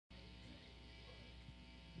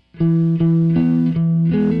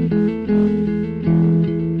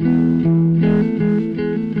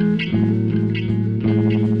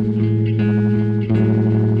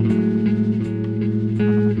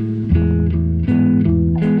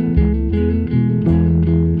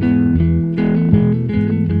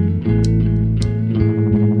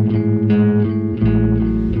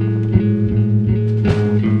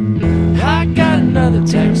Another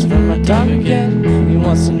text from my dog again. He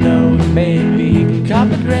wants to know if maybe he can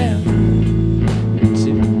cop a gram.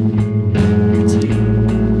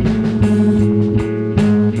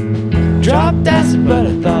 Dropped acid, but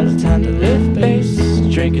I thought it's time to lift bass.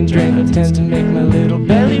 Drinking Drano tends to make my little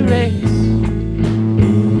belly race.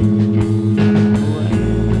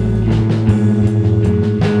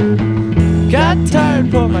 Got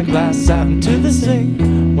tired, poured my glass out into the sink.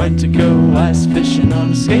 Went to go ice fishing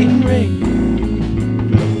on a skating rink.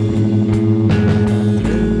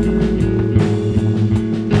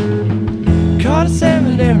 Caught a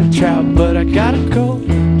salmon and a trout, but I got a cold.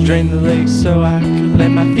 Drained the lake so I could let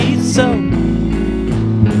my feet soak.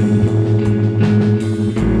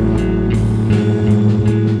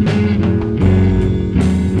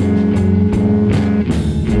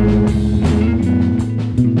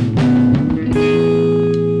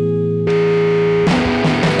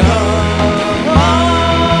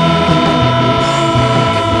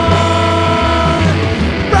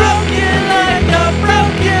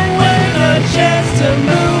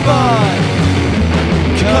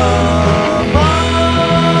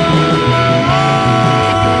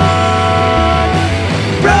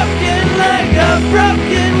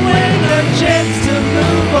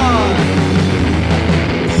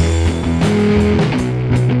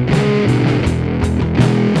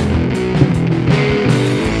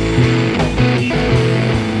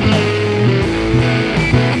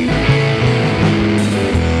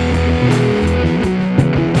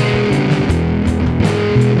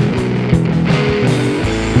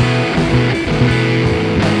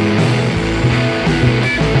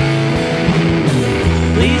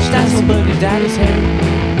 But he dyed his hair.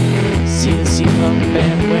 CNC punk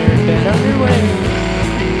band wearing bed underwear.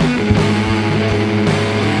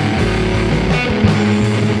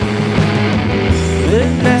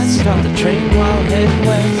 With best on the train while heading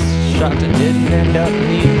west. Shot that didn't end up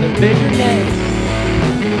needing a bigger net.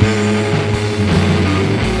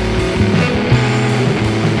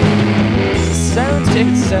 Selling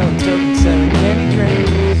tickets, selling tokens, selling candy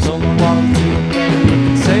trains. Sold my wallet to a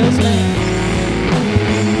better-looking salesman.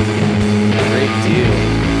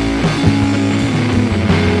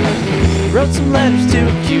 Wrote some letters to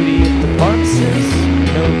a cutie at the pharmacist.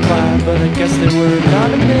 No reply, but I guess they were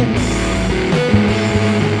anonymous.